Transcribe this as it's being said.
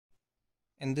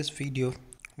In this video,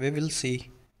 we will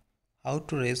see how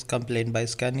to raise complaint by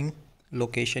scanning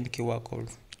location QR code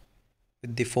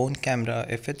with the phone camera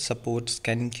if it supports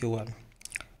scanning QR,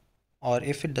 or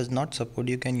if it does not support,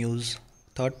 you can use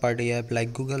third-party app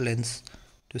like Google Lens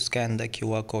to scan the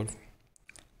QR code.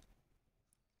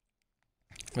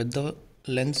 With the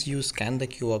lens you scan the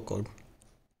QR code,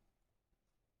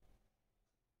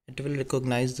 it will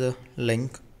recognize the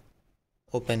link,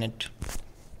 open it.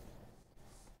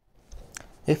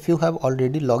 If you have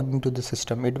already logged into the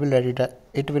system, it will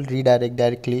redirect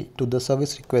directly to the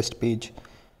service request page.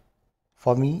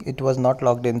 For me, it was not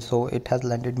logged in, so it has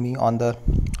landed me on the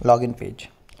login page.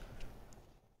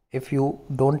 If you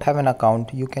don't have an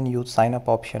account, you can use sign up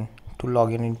option to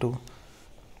log in into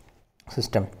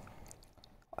system.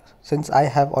 Since I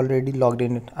have already logged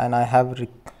in and I have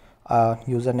a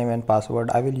username and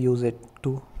password, I will use it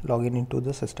to log in into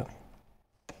the system.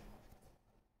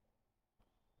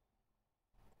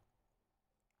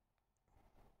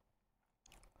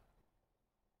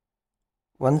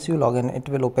 Once you log in, it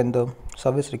will open the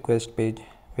service request page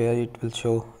where it will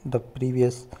show the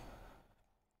previous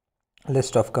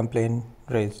list of complaint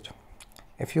raised.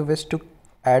 If you wish to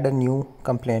add a new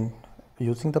complaint,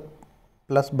 using the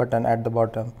plus button at the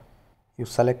bottom, you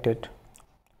select it.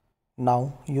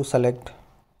 Now you select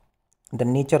the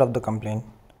nature of the complaint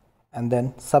and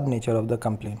then sub nature of the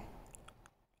complaint.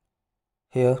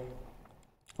 Here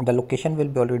the location will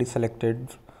be already selected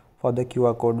for the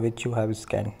QR code which you have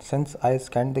scanned. Since I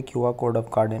scanned the QR code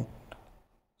of garden,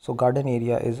 so garden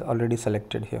area is already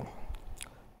selected here.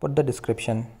 Put the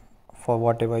description for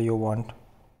whatever you want.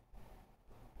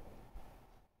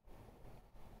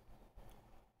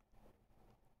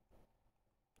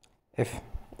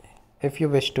 If you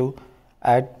wish to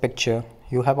add picture,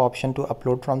 you have option to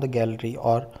upload from the gallery,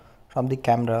 or from the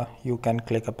camera you can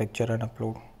click a picture and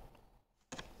upload.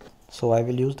 So I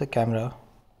will use the camera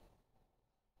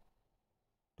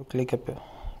to click a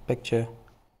picture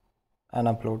and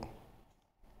upload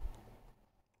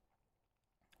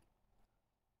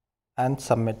and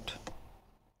submit.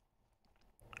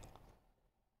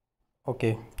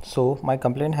 Okay, so my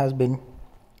complaint has been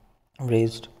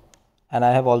raised and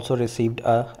I have also received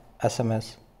a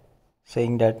SMS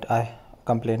saying that a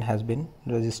complaint has been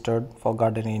registered for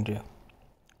garden area.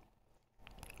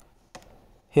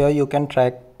 Here you can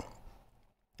track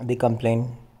the complaint